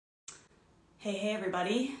Hey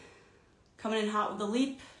everybody. Coming in hot with the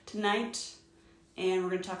leap tonight, and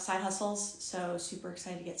we're going to talk side hustles. So super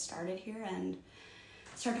excited to get started here and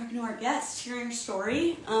start talking to our guests, hearing your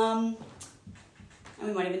story. And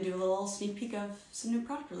we might even do a little sneak peek of some new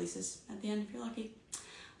product releases at the end if you're lucky.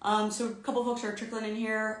 So a couple folks are trickling in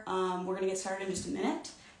here. We're going to get started in just a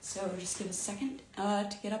minute. So just give us a second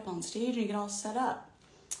to get up on stage and get all set up.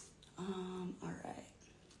 All right.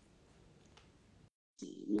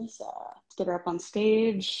 Melissa, let's get her up on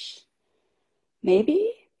stage.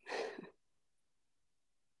 Maybe?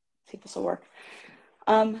 See if this will work.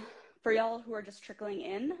 For y'all who are just trickling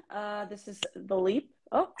in, this is The Leap.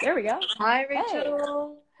 Oh, there we go. Hi,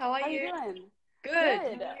 Rachel. Hey. How are How you? you doing? Good.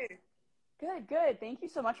 Good. How are you? Good. Thank you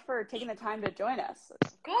so much for taking the time to join us.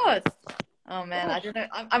 Of course. Oh, man, I don't know.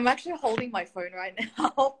 I'm actually holding my phone right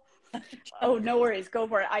now. Oh, no worries. Go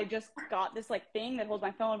for it. I just got this thing that holds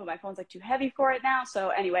my phone, but my phone's too heavy for it now.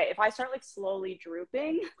 So anyway, if I start slowly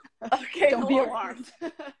drooping, Okay, don't be alarmed.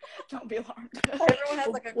 Don't be alarmed. Everyone has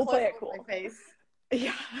a we'll play it cool. on my face.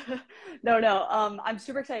 Yeah. No. I'm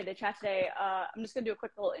super excited to chat today. I'm just gonna do a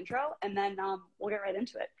quick little intro and then we'll get right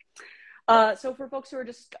into it. So for folks who are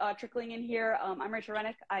just trickling in here, I'm Rachel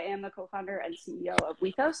Renock. I am the co-founder and CEO of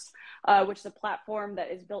Wethos, which is a platform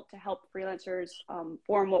that is built to help freelancers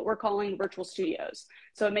form what we're calling virtual studios.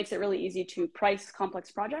 So it makes it really easy to price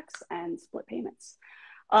complex projects and split payments.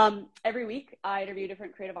 Every week, I interview a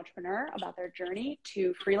different creative entrepreneur about their journey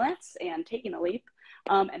to freelance and taking the leap.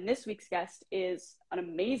 And this week's guest is an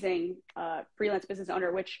amazing freelance business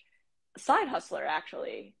owner, side hustler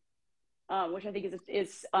actually. Which I think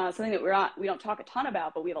is something that we don't talk a ton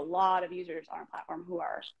about, but we have a lot of users on our platform who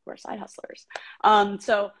are side hustlers.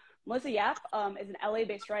 So Melissa Yap is an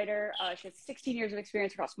LA-based writer. She has 16 years of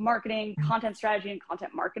experience across marketing, content strategy, and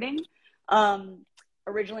content marketing.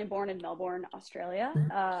 Originally born in Melbourne, Australia,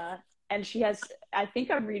 and she has, I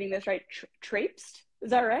think I'm reading this right, traipsed.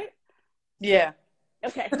 Is that right? Yeah.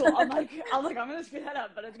 Okay, cool. I'm gonna screw that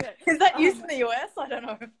up, but it's good. Is that used in the US? I don't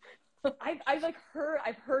know. I've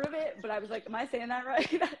heard of it, but I was am I saying that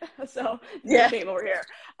right? So yeah, shame over here.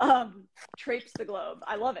 Traipse the globe.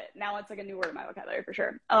 I love it. Now it's a new word in my vocabulary for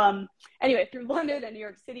sure. Anyway, through London and New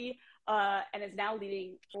York City, and is now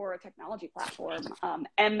leading for a technology platform,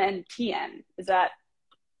 MNTN. Is that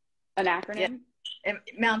an acronym? Yeah.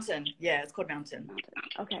 Mountain. Yeah, it's called Mountain.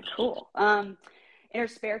 Okay, cool. In her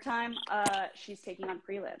spare time, she's taking on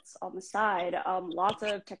freelance on the side. Lots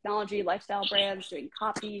of technology, lifestyle brands, doing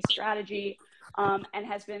copy, strategy, and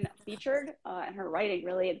has been featured in her writing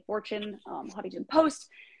really in Fortune, Huffington Post,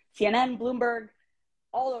 CNN, Bloomberg,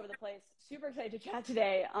 all over the place. Super excited to chat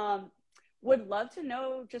today. Would love to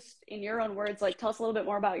know, just in your own words, tell us a little bit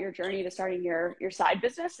more about your journey to starting your side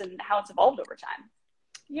business and how it's evolved over time.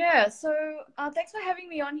 Yeah, so thanks for having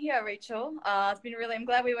me on here, Rachel. I'm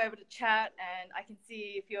glad we were able to chat, and I can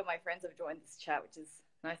see a few of my friends have joined this chat, which is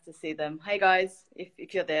nice to see them. Hey guys,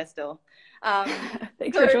 if you're there still.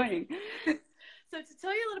 Thanks for joining. So to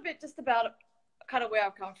tell you a little bit just about kind of where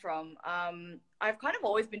I've come from, I've kind of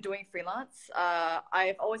always been doing freelance.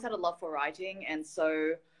 I've always had a love for writing, and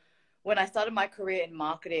so when I started my career in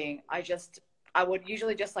marketing, I would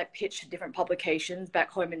usually just pitch different publications back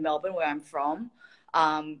home in Melbourne, where I'm from.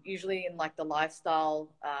 Usually in the lifestyle,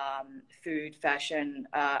 food, fashion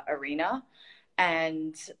arena,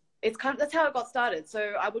 and that's how it got started.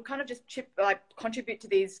 So I would kind of just contribute to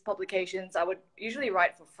these publications. I would usually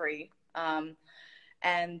write for free,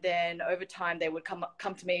 and then over time they would come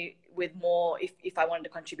to me with more. If I wanted to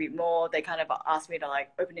contribute more, they kind of asked me to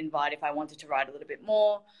open invite if I wanted to write a little bit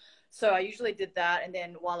more. So I usually did that, and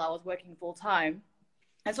then while I was working full time,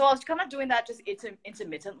 and so I was kind of doing that just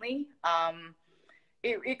intermittently.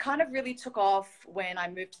 It kind of really took off when I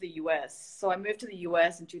moved to the US. So I moved to the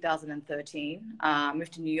US in 2013.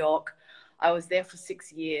 Moved to New York. I was there for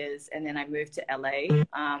 6 years, and then I moved to LA.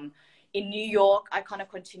 In New York, I kind of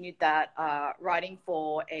continued that, writing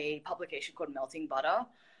for a publication called Melting Butter.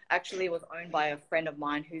 Actually, it was owned by a friend of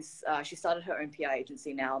mine she started her own PR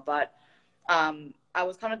agency now. But I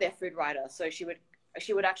was kind of their food writer. So she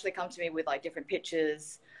would actually come to me with different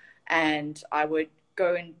pitches, and I would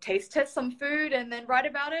go and taste test some food and then write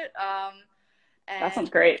about it. And that sounds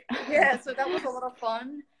great. Yeah, so that was a lot of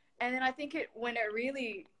fun. And then I think when it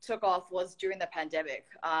really took off was during the pandemic.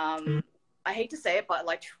 I hate to say it, but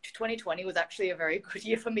 2020 was actually a very good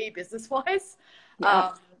year for me business-wise.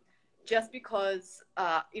 Yeah. Just because,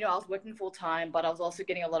 I was working full time, but I was also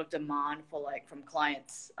getting a lot of demand from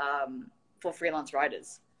clients for freelance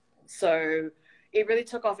writers. So it really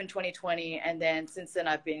took off in 2020. And then since then,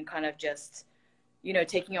 I've been kind of just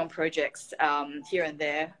taking on projects here and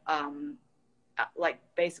there. like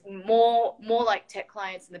more like tech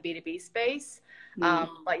clients in the B2B space.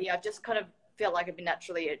 But yeah, I've just kind of felt like I've been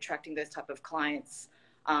naturally attracting those type of clients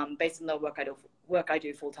based on the work I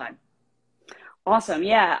do full time. Awesome.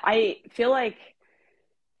 Yeah, I feel like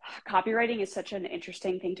copywriting is such an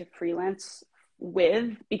interesting thing to freelance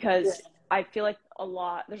with because I feel like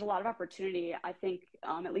there's a lot of opportunity. I think,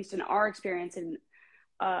 at least in our experience in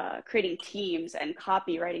creating teams and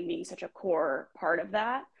copywriting being such a core part of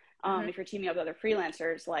that. If you're teaming up with other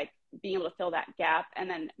freelancers, like being able to fill that gap and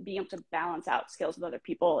then being able to balance out skills with other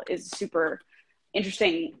people is super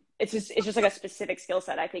interesting. It's just like a specific skill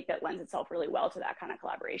set I think that lends itself really well to that kind of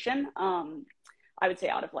collaboration. I would say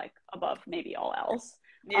out of like above maybe all else.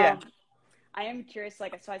 Yeah. I am curious,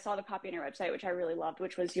 like, so I saw the copy on your website, which I really loved,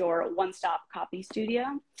 which was your one-stop copy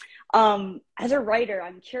studio. As a writer,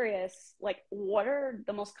 I'm curious, like, what are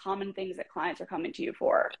the most common things that clients are coming to you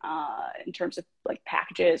for in terms of like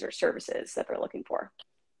packages or services that they're looking for?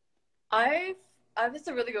 That's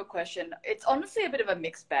a really good question. It's honestly a bit of a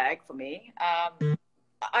mixed bag for me.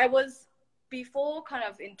 I was before kind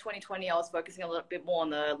of in 2020, I was focusing a little bit more on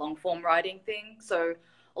the long form writing thing. So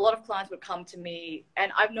a lot of clients would come to me, and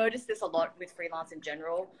I've noticed this a lot with freelance in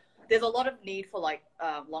general. There's a lot of need for like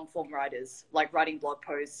long form writers, like writing blog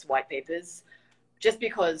posts, white papers, just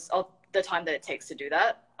because of the time that it takes to do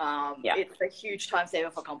that. It's a huge time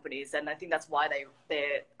saver for companies, and I think that's why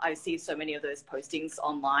I see so many of those postings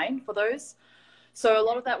online for those. So a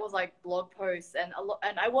lot of that was like blog posts, and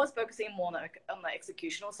I was focusing more on the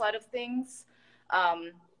executional side of things.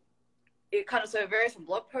 It kind of so it varies from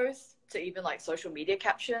blog posts to even like social media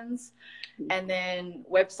captions, and then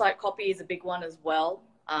website copy is a big one as well,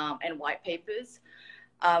 and white papers.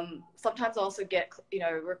 Sometimes I also get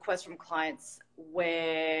requests from clients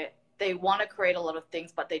where they want to create a lot of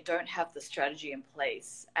things, but they don't have the strategy in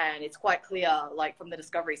place, and it's quite clear, like from the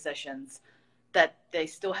discovery sessions, that they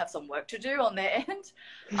still have some work to do on their end.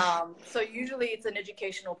 So usually it's an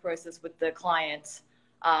educational process with the client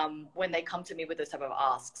when they come to me with those type of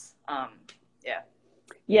asks.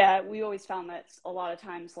 Yeah, we always found that a lot of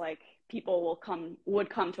times, like people would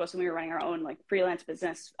come to us when we were running our own like freelance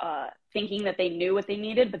business, thinking that they knew what they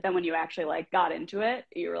needed, but then when you actually like got into it,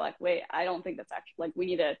 you were like, wait, I don't think that's actually, like, we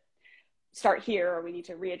need to start here, or we need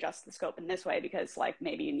to readjust the scope in this way because like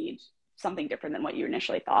maybe you need something different than what you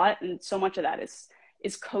initially thought. And so much of that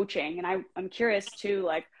is coaching. And I'm curious too,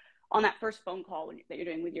 like on that first phone call that you're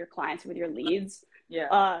doing with your clients, with your leads,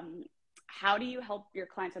 how do you help your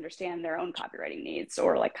clients understand their own copywriting needs,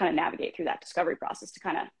 or like kind of navigate through that discovery process to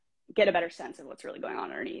kind of get a better sense of what's really going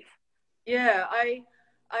on underneath? Yeah,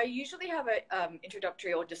 I usually have a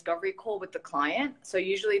introductory or discovery call with the client. So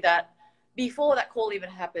usually that before that call even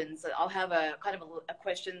happens, I'll have a kind of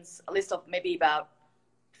a list of maybe about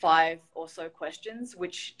 5 or so questions,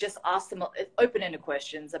 which just ask them open-ended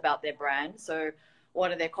questions about their brand. So what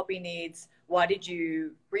are their copy needs? Why did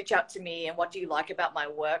you reach out to me? And what do you like about my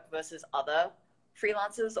work versus other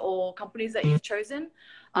freelancers or companies that you've chosen?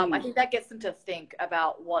 I think that gets them to think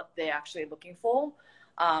about what they're actually looking for.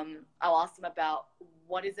 I'll ask them about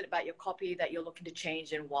what is it about your copy that you're looking to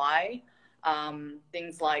change and why.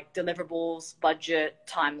 Things like deliverables, budget,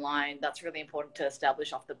 timeline. That's really important to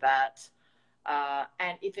establish off the bat.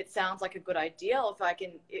 And if it sounds like a good idea, or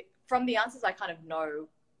from the answers, I kind of know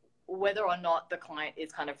whether or not the client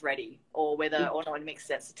is kind of ready, or whether or not it makes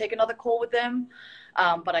sense to take another call with them.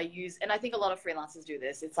 But and I think a lot of freelancers do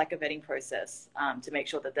this. It's like a vetting process to make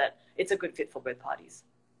sure that it's a good fit for both parties.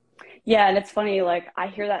 Yeah. And it's funny, like I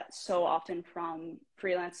hear that so often from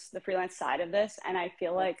the freelance side of this. And I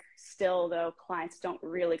feel like still though, clients don't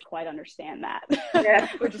really quite understand that,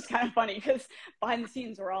 which is kind of funny because behind the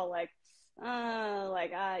scenes, we're all like,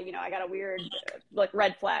 I got a weird like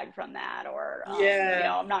red flag from that, or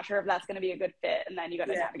I'm not sure if that's going to be a good fit, and then you got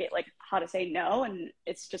to navigate like how to say no. And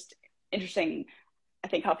it's just interesting, I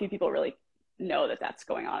think, how few people really know that that's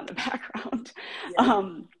going on in the background.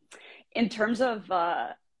 In terms of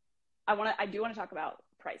I do want to talk about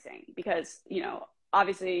pricing, because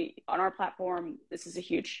obviously on our platform this is a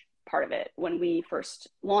huge part of it. When we first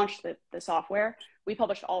launched the software, we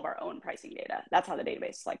published all of our own pricing data. That's how the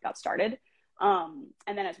database like got started. And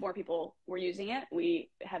then as more people were using it, we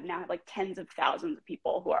have now like tens of thousands of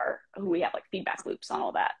people who we have like feedback loops on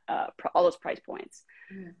all that, all those price points.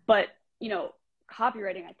 But,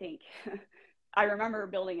 copywriting, I think, I remember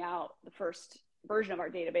building out the first version of our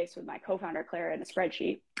database with my co-founder, Clara, in a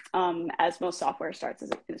spreadsheet, as most software starts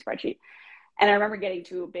in a spreadsheet. And I remember getting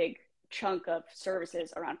to a big chunk of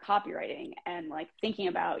services around copywriting and like thinking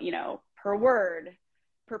about, per word,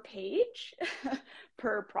 per page,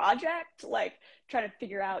 per project, like trying to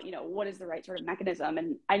figure out, what is the right sort of mechanism.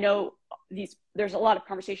 And I know there's a lot of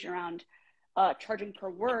conversation around charging per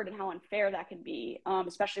word and how unfair that can be,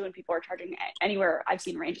 especially when people are charging anywhere. I've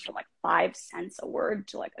seen ranges from like 5 cents a word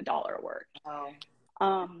to like $1 a word.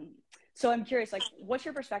 Oh. So I'm curious, like, what's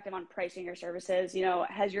your perspective on pricing your services?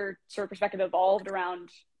 Has your sort of perspective evolved around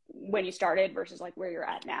when you started versus like where you're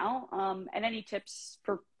at now? And any tips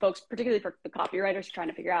for folks, particularly for the copywriters trying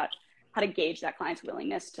to figure out how to gauge that client's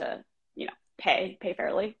willingness to, pay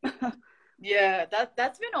fairly? Yeah,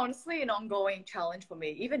 that's been honestly an ongoing challenge for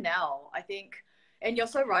me, even now, I think. And you're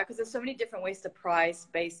so right, because there's so many different ways to price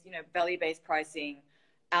based, value-based pricing,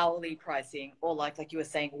 hourly pricing, or like you were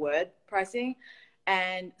saying, word pricing.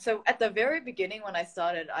 And so at the very beginning when I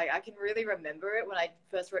started, I can really remember it when I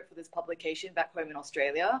first wrote for this publication back home in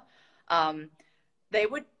Australia. They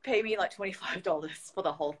would pay me like $25 for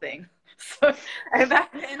the whole thing. So, and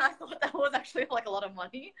back then I thought that was actually like a lot of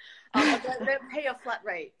money. But they'd pay a flat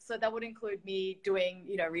rate. So that would include me doing,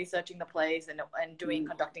 researching the place and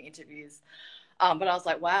conducting interviews. But I was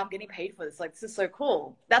like, wow, I'm getting paid for this. Like, this is so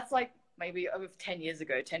cool. That's like maybe over 10 years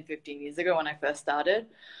ago, 10, 15 years ago when I first started.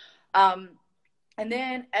 And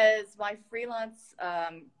then as my freelance,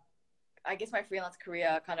 I guess my freelance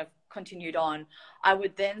career kind of continued on, I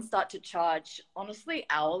would then start to charge, honestly,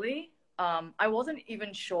 hourly. I wasn't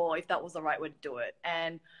even sure if that was the right way to do it.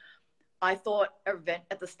 And I thought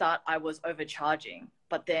at the start I was overcharging,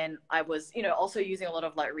 but then I was, also using a lot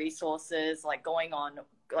of like resources, like going on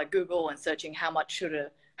like Google and searching how much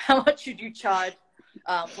should you charge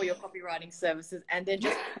for your copywriting services, and then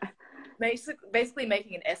just basically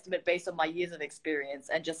making an estimate based on my years of experience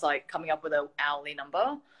and just like coming up with an hourly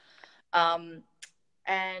number.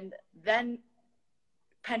 And then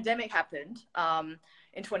pandemic happened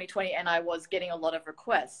in 2020, and I was getting a lot of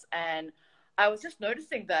requests, and I was just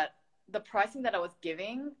noticing that the pricing that I was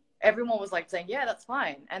giving, everyone was like saying, yeah, that's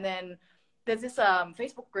fine. And then there's this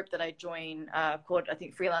Facebook group that I joined called, I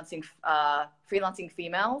think, Freelancing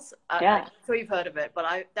Females. Yeah. I'm sure you've heard of it,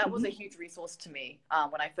 but that was a huge resource to me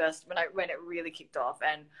when it really kicked off.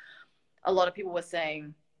 And a lot of people were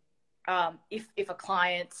saying,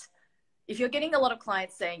 if you're getting a lot of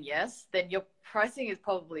clients saying yes, then your pricing is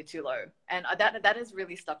probably too low. And that has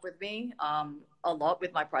really stuck with me a lot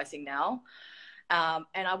with my pricing now.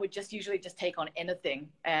 And I would just usually just take on anything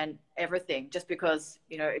and everything just because,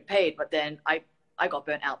 it paid. But then I got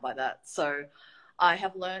burnt out by that. So I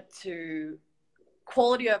have learned to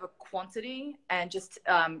quality over quantity and just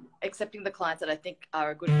accepting the clients that I think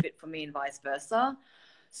are a good fit for me and vice versa.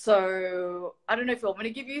 So I don't know if you want me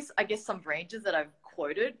to give you, I guess, some ranges that I've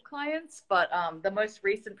quoted clients, but the most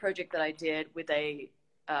recent project that I did with a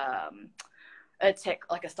tech,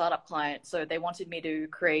 like a startup client. So they wanted me to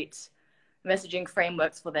create messaging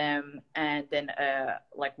frameworks for them, and then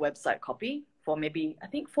like website copy for maybe, I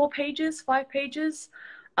think 5 pages.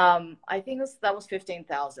 I think that was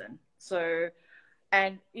 15,000. So,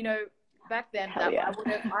 and back then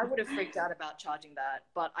I would have freaked out about charging that,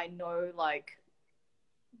 but I know, like,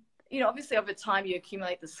 obviously over time you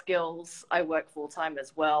accumulate the skills. I work full time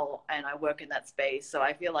as well, and I work in that space. So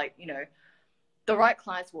I feel like, the right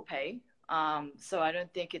clients will pay. So I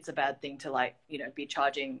don't think it's a bad thing to be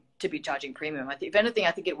charging premium. If anything,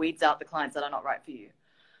 I think it weeds out the clients that are not right for you.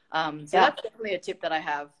 That's definitely a tip that I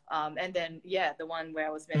have. And then, the one where I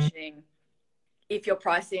was mentioning, if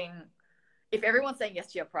everyone's saying yes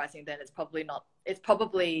to your pricing, then it's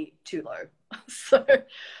probably too low. So,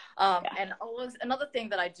 and another thing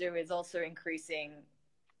that I do is also increasing,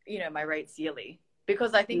 my rates yearly,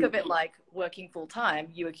 because I think of it like working full time.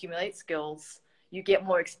 You accumulate skills, you get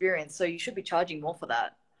more experience, so you should be charging more for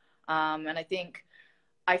that. And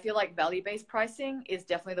I feel like value-based pricing is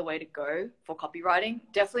definitely the way to go for copywriting.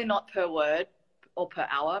 Definitely not per word or per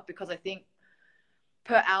hour, because I think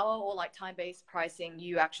per hour or like time-based pricing,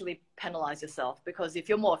 you actually penalize yourself, because if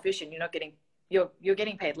you're more efficient, you're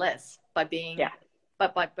getting paid less by being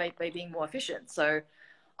by being more efficient. So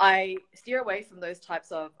I steer away from those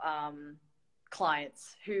types of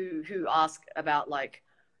clients who ask about like,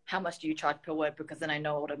 how much do you charge per word? Because then I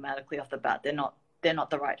know automatically off the bat they're not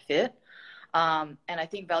the right fit. And I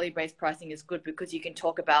think value-based pricing is good because you can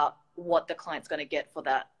talk about what the client's going to get for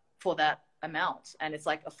that amount, and it's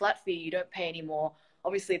like a flat fee. You don't pay any more.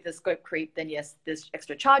 Obviously, if there's scope creep, then yes, there's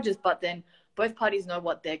extra charges, but then both parties know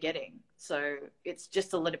what they're getting, so it's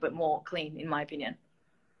just a little bit more clean, in my opinion.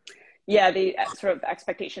 Yeah, the sort of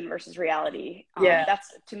expectation versus reality.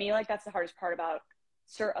 That's, to me, like, that's the hardest part about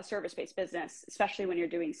a service-based business, especially when you're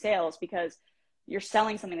doing sales, because you're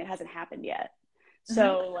selling something that hasn't happened yet.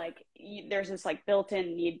 So like there's this like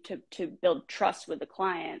built-in need to build trust with the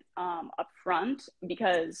client up front,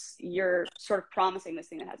 because you're sort of promising this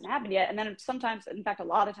thing that hasn't happened yet. And then sometimes, in fact, a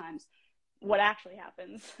lot of times, what actually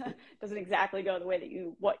happens doesn't exactly go the way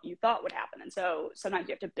that what you thought would happen. And so sometimes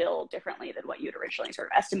you have to build differently than what you'd originally sort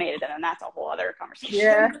of estimated. And then that's a whole other conversation.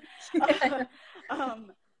 Yeah.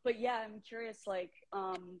 But yeah, I'm curious, like,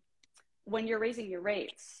 when you're raising your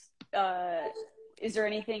rates, is there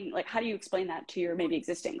anything, like, how do you explain that to your maybe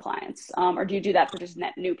existing clients? Or do you do that for just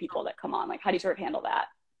net new people that come on? Like, how do you sort of handle that?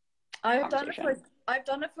 I've done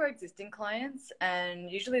it for existing clients, and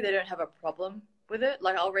usually they don't have a problem with it.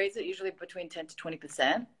 Like, I'll raise it usually between 10 to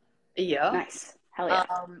 20% a year. Nice. Hell yeah.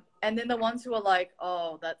 And then the ones who are like,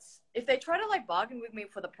 oh, if they try to like bargain with me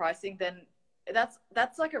for the pricing, then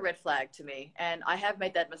that's like a red flag to me. And I have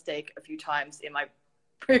made that mistake a few times in my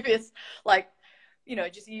previous, like, you know,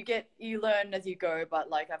 just you learn as you go. But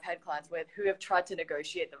like, I've had clients who have tried to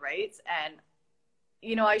negotiate the rates, and,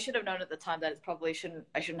 you know, I should have known at the time that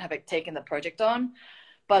I shouldn't have taken the project on.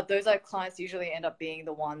 But those clients usually end up being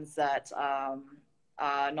the ones that are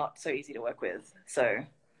not so easy to work with. So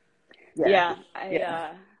I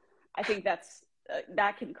think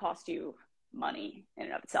that can cost you money in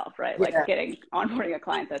and of itself, right? Like onboarding a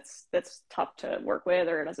client that's tough to work with,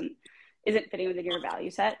 or isn't fitting within your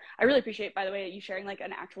value set. I really appreciate, by the way, you sharing like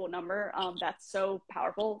an actual number. That's so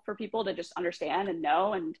powerful for people to just understand and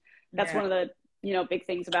know. And that's one of the, you know, big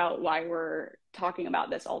things about why we're talking about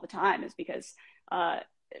this all the time, is because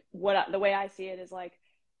the way I see it is, like,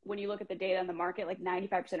 when you look at the data in the market, like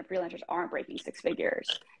 95% of freelancers aren't breaking six figures,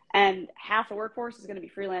 and half the workforce is going to be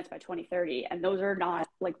freelance by 2030. And those are not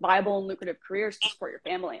like viable and lucrative careers to support your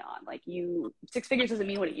family on. Like, six figures doesn't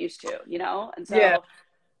mean what it used to, you know? And so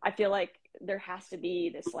I feel like there has to be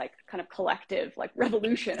this like kind of collective like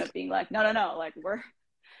revolution of being like, no, like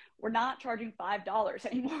we're not charging $5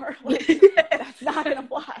 anymore. Like, that's not gonna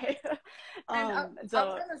fly. I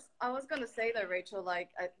was gonna say though, Rachel, like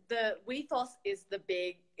the Wethos is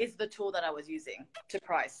the tool that I was using to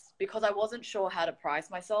price, because I wasn't sure how to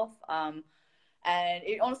price myself. And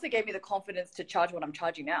it honestly gave me the confidence to charge what I'm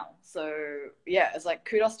charging now. So yeah, it's like,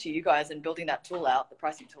 kudos to you guys in building that tool out, the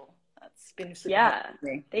pricing tool. That's been super helpful for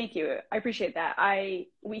me. Thank you. I appreciate that.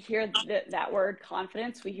 We hear that word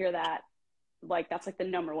confidence. We hear that, like, that's like the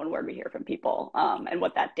number one word we hear from people, and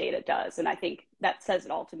what that data does. And I think that says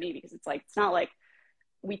it all to me, because it's like, it's not like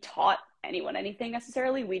we taught anyone anything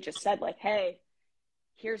necessarily. We just said like, hey,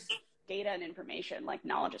 here's data and information. Like,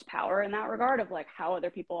 knowledge is power in that regard, of like how other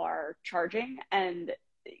people are charging. And,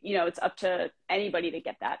 you know, it's up to anybody to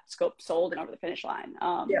get that scope sold and over the finish line.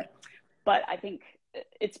 But I think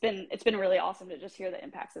it's been really awesome to just hear the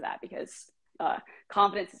impacts of that, because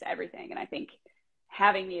confidence is everything. And I think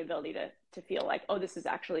having the ability to feel like, oh, this is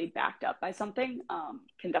actually backed up by something,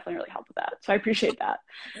 can definitely really help with that. So I appreciate that.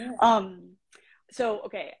 So,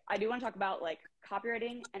 okay, I do want to talk about like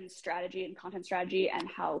copywriting and strategy and content strategy, and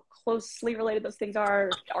how closely related those things are.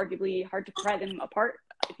 Arguably hard to pry them apart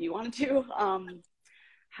if you wanted to.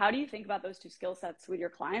 How do you think about those two skill sets with your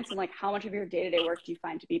clients, and like how much of your day-to-day work do you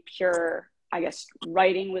find to be pure, I guess,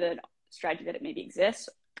 writing with a strategy that it maybe exists,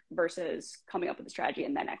 versus coming up with a strategy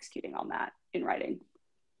and then executing on that in writing?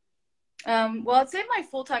 Well, I'd say my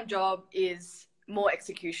full-time job is more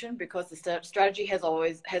execution, because the strategy has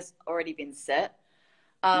already been set.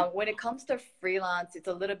 When it comes to freelance, it's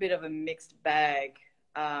a little bit of a mixed bag,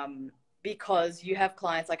 because you have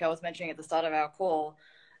clients, like I was mentioning at the start of our call,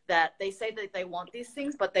 that they say that they want these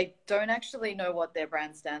things, but they don't actually know what their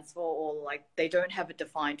brand stands for, or like they don't have a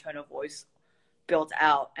defined tone of voice built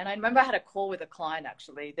out. And I remember I had a call with a client,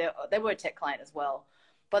 actually. They were a tech client as well,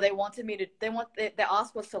 but they wanted me to, their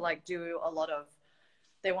ask was to like do a lot of,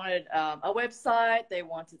 they wanted a website, they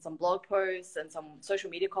wanted some blog posts and some social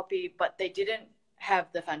media copy, but they didn't have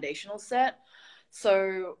the foundational set.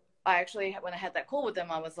 So I actually, when I had that call with them,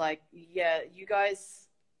 I was like, yeah, you guys,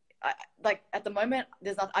 like at the moment,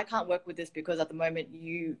 I can't work with this, because at the moment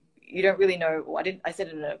you don't really know. Well, I said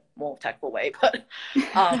it in a more tactful way, but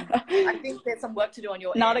I think there's some work to do on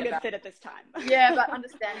your Not end. a good fit at this time. But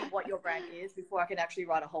understanding what your brand is before I can actually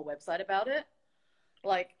write a whole website about it.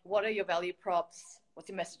 Like, what are your value props? What's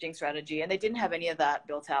your messaging strategy? And they didn't have any of that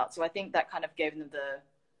built out. So I think that kind of gave them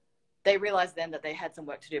they realized then that they had some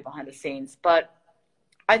work to do behind the scenes. But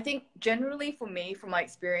I think generally for me, from my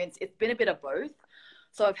experience, it's been a bit of both.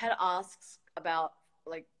 So I've had asks about,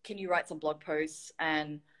 like, can you write some blog posts?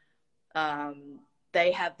 And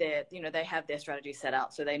they have their strategy set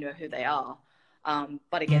out, so they know who they are.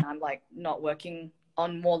 But again, I'm like not working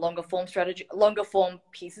on more longer form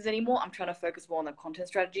pieces anymore. I'm trying to focus more on the content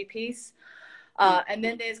strategy piece. And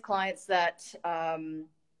then there's clients that,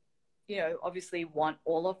 you know, obviously want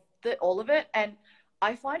all of it. And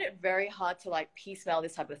I find it very hard to like piecemeal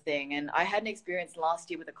this type of thing. And I had an experience last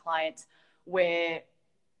year with a client where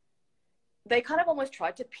they kind of almost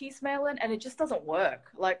tried to piecemeal it, and it just doesn't work.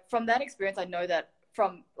 Like from that experience, I know that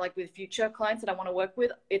from like with future clients that I want to work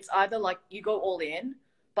with, it's either like you go all in,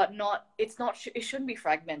 but it shouldn't be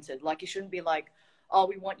fragmented. Like it shouldn't be like, oh,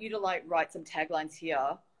 we want you to like write some taglines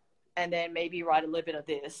here and then maybe write a little bit of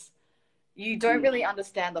this. You don't really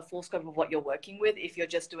understand the full scope of what you're working with if you're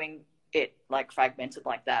just doing it like fragmented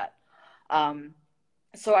like that.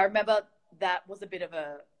 So I remember that was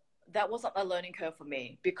a learning curve for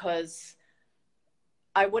me, because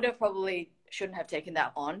I would have probably shouldn't have taken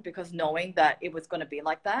that on, because knowing that it was going to be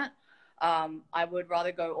like that, I would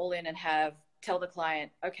rather go all in and tell the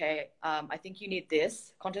client, okay, I think you need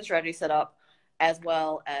this content strategy set up, as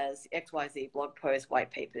well as XYZ blog posts,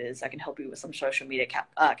 white papers. I can help you with some social media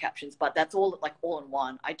captions, but that's all like all in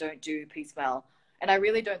one. I don't do piecemeal. And I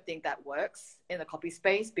really don't think that works in the copy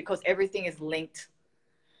space, because everything is linked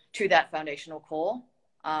to that foundational core.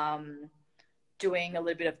 Doing a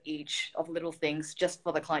little bit of each of little things just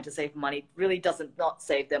for the client to save money really doesn't not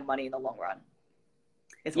save them money in the long run.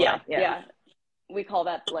 Yeah. We call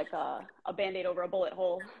that like a Band-Aid over a bullet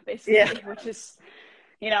hole, basically, which is,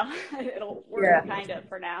 you know, it'll work kind of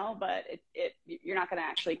for now, but you're not going to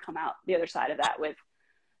actually come out the other side of that with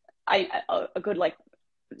a good like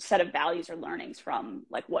set of values or learnings from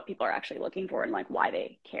like what people are actually looking for and like why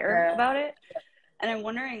they care about it. And I'm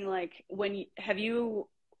wondering, like, when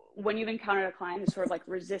you've encountered a client who's sort of like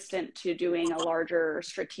resistant to doing a larger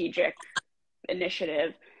strategic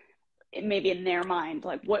initiative, maybe in their mind,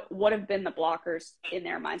 like what have been the blockers in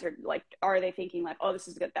their minds? Or like, are they thinking like, oh, that's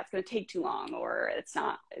going to take too long, or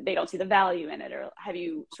they don't see the value in it? Or have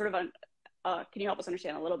you sort of, can you help us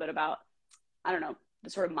understand a little bit about, I don't know, the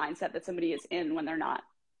sort of mindset that somebody is in when they're not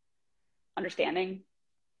understanding?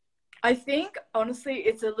 I think honestly,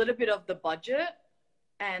 it's a little bit of the budget,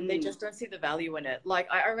 and they just don't see the value in it. Like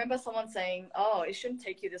I remember someone saying, oh, it shouldn't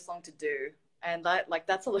take you this long to do. And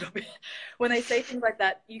that's a little bit, when they say things like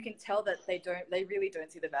that, you can tell that they really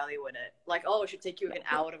don't see the value in it. Like, oh, it should take you an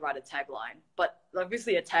hour to write a tagline. But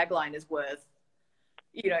obviously a tagline is worth,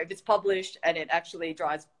 you know, if it's published and it actually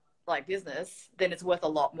drives like business, then it's worth a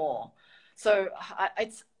lot more. So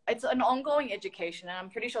it's an ongoing education. And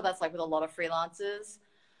I'm pretty sure that's like with a lot of freelancers,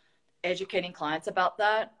 educating clients about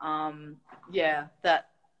that.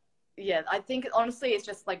 I think honestly it's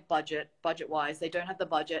just like budget wise, they don't have the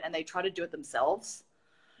budget and they try to do it themselves.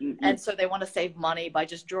 And so they want to save money by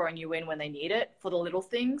just drawing you in when they need it for the little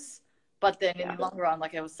things, but then in the long run,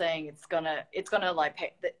 like I was saying, it's gonna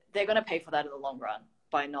like they're gonna pay for that in the long run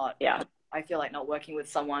by not I feel like not working with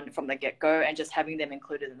someone from the get-go and just having them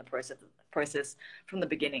included in the process from the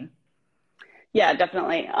beginning. Yeah,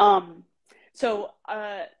 definitely. So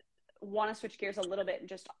want to switch gears a little bit and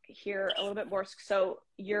just hear a little bit more. So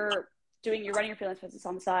you're running your freelance business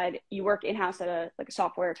on the side. You work in-house at a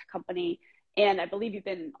software company, and I believe you've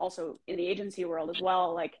been also in the agency world as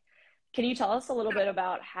well. Like, can you tell us a little bit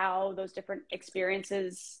about how those different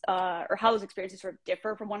experiences, or how those experiences sort of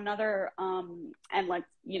differ from one another? And like,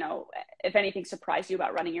 you know, if anything surprised you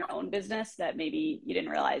about running your own business that maybe you didn't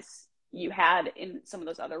realize you had in some of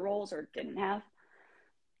those other roles or didn't have?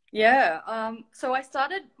 Yeah. So I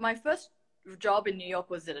started, my first job in New York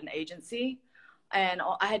was at an agency, and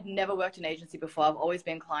I had never worked in an agency before. I've always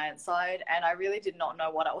been client side, and I really did not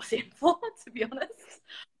know what I was in for, to be honest.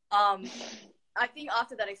 I think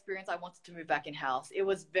after that experience, I wanted to move back in-house. It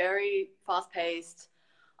was very fast-paced,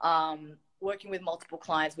 working with multiple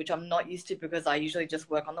clients, which I'm not used to because I usually just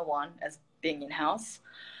work on the one as being in-house.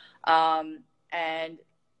 And,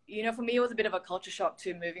 you know, for me, it was a bit of a culture shock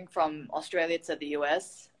to moving from Australia to the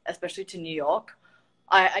US, especially to New York.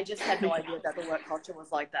 I just had no idea that the work culture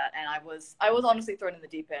was like that. And I was honestly thrown in the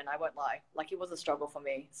deep end. I won't lie. Like, it was a struggle for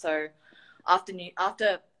me. So after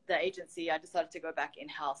the agency, I decided to go back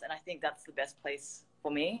in-house. And I think that's the best place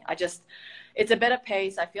for me. It's a better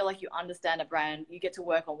pace. I feel like you understand a brand. You get to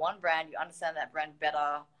work on one brand. You understand that brand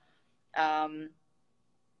better.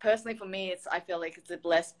 Personally, for me, I feel like it's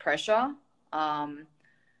less pressure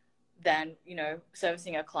than, you know,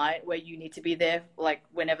 servicing a client where you need to be there like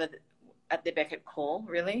whenever at their beck and call,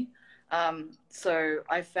 really. So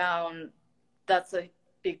I found that's a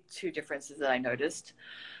big two differences that I noticed.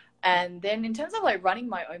 And then in terms of like running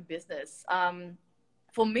my own business,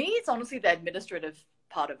 for me, it's honestly the administrative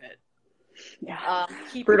part of it. Yeah,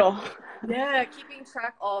 brutal. Yeah, keeping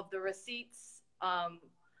track of the receipts,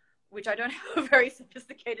 which I don't have a very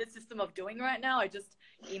sophisticated system of doing right now. I just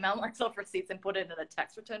email myself receipts and put it in a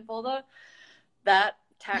tax return folder. that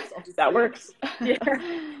tax obviously. That works. Yeah,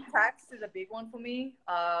 tax is a big one for me.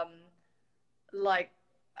 Like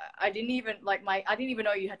I didn't even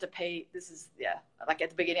know you had to pay. Like at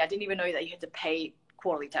the beginning, I didn't even know that you had to pay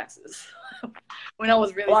quarterly taxes when I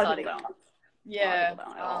was really starting. Yeah, people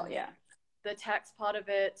don't at all. Yeah, the tax part of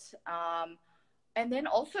it, and then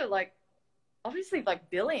also like obviously like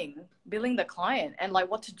billing the client and like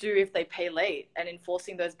what to do if they pay late and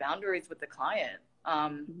enforcing those boundaries with the client.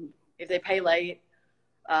 If they pay late,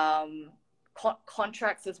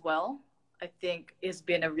 contracts as well, I think has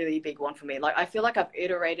been a really big one for me. Like I feel like I've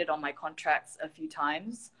iterated on my contracts a few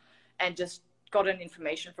times and just gotten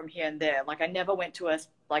information from here and there. Like I never went to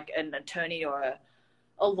an attorney or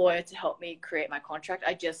a lawyer to help me create my contract.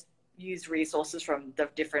 I just used resources from the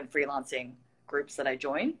different freelancing groups that I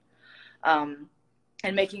join, and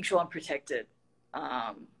making sure I'm protected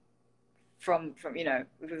from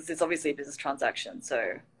because it's obviously a business transaction.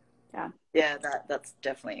 So yeah, that's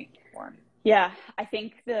definitely one. Yeah, I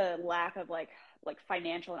think the lack of like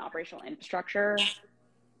financial and operational infrastructure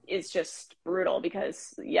is just brutal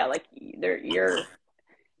because like you're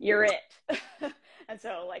it. And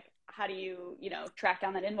so like how do you track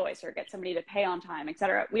down that invoice or get somebody to pay on time,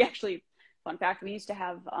 etc. We actually, fun fact, we used to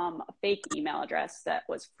have a fake email address that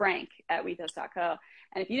was frank@wethos.co,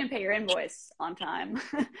 and if you didn't pay your invoice on time,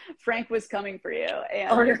 Frank was coming for you,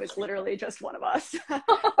 and it was literally just one of us.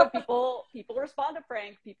 But people respond to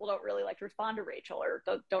Frank. People don't really like to respond to Rachel, or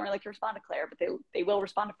don't really like to respond to Claire, but they will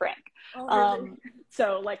respond to Frank. Really?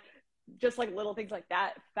 So like just like little things like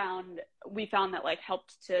that we found that like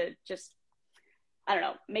helped to just, I don't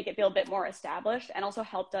know, make it feel a bit more established, and also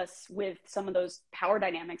helped us with some of those power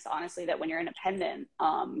dynamics, honestly, that when you're independent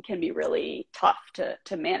can be really tough to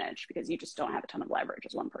manage because you just don't have a ton of leverage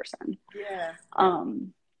as one person. Yeah.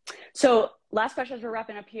 So last question as we're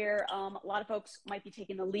wrapping up here. A lot of folks might be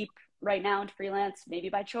taking the leap right now into freelance, maybe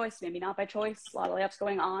by choice, maybe not by choice. A lot of layups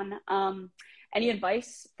going on. Any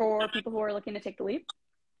advice for people who are looking to take the leap?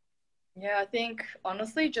 Yeah, I think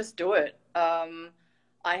honestly, just do it.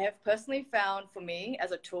 I have personally found, for me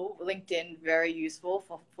as a tool, LinkedIn very useful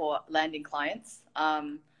for landing clients.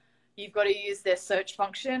 You've got to use their search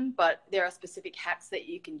function, but there are specific hacks that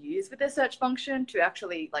you can use with their search function to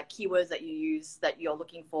actually, like, keywords that you use that you're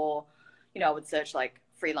looking for. I would search like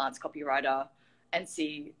freelance copywriter and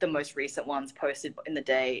see the most recent ones posted in the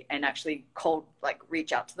day and actually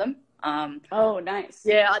reach out to them. Oh, nice.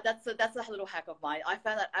 Yeah, that's a little hack of mine. I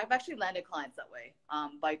found that I've actually landed clients that way,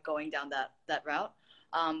 by going down that route.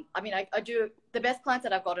 I do, the best clients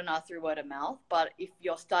that I've gotten are through word of mouth, but if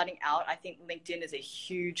you're starting out, I think LinkedIn is a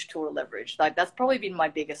huge tool to leverage. Like that's probably been my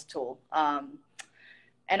biggest tool.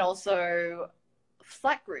 And also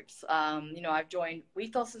Slack groups. I've joined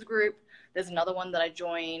Wethos's group. There's another one that I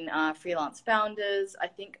join, Freelance Founders. I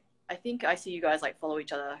think I see you guys like follow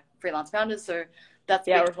each other, Freelance Founders. So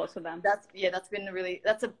we're close with them. That's been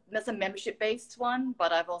that's a membership based one,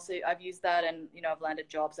 but I've used that, and I've landed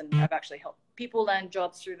jobs, and I've actually helped people land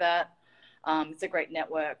jobs through that. It's a great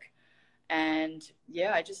network, and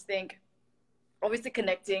I just think obviously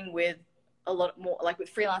connecting with a lot more, like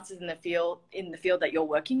with freelancers in the field that you're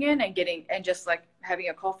working in, and just like having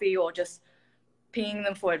a coffee or just pinging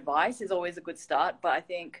them for advice is always a good start. But I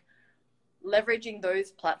think leveraging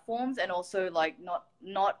those platforms and also like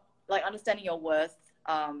not like understanding your worth,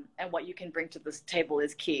 and what you can bring to this table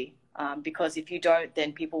is key, because if you don't,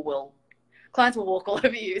 then clients will walk all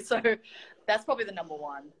over you. So that's probably the number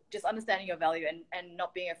one, just understanding your value and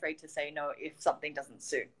not being afraid to say no if something doesn't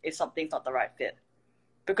suit, if something's not the right fit,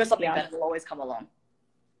 because something better will always come along.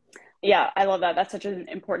 Yeah, I love that. That's such an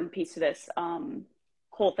important piece to this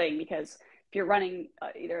whole thing, because if you're running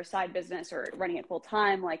either a side business or running it full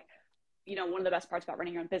time, like, one of the best parts about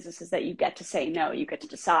running your own business is that you get to say no, you get to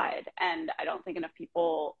decide. And I don't think enough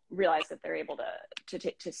people realize that they're able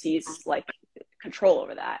to seize like control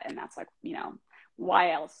over that. And that's like,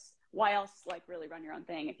 why else like really run your own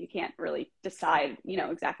thing if you can't really decide,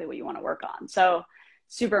 exactly what you want to work on. So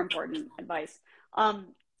super important advice.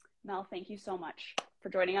 Mel, thank you so much for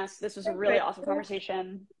joining us. This was a really awesome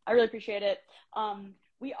conversation. I really appreciate it.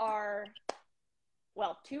 We are,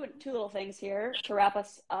 two little things here to wrap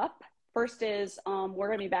us up. First is we're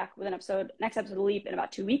going to be back with next episode of Leap in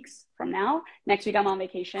about 2 weeks from now. Next week I'm on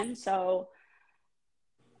vacation, so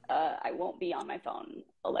I won't be on my phone,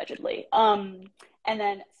 allegedly. And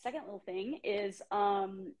then second little thing is,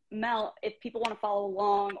 Mel, if people want to follow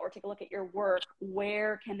along or take a look at your work,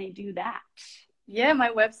 where can they do that? Yeah, my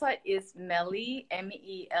website is Mellie,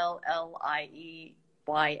 MELLIEYAP.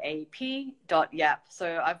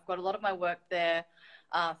 So I've got a lot of my work there.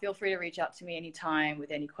 Feel free to reach out to me anytime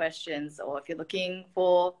with any questions, or if you're looking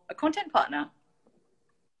for a content partner.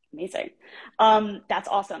 Amazing. That's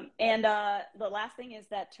awesome. And the last thing is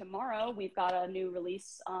that tomorrow we've got a new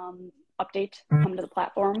release update come to the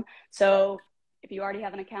platform. So if you already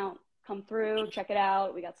have an account, come through, check it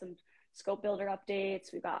out. We got some scope builder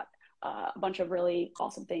updates. We've got a bunch of really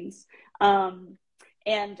awesome things. And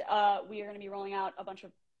we are going to be rolling out a bunch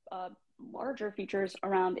of larger features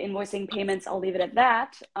around invoicing, payments. I'll leave it at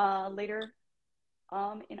that later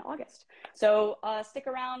in August. So stick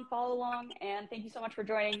around, follow along, and thank you so much for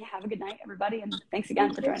joining. Have a good night, everybody, and thanks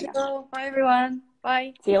again for joining us. Bye, everyone.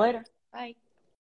 Bye. See you later. Bye.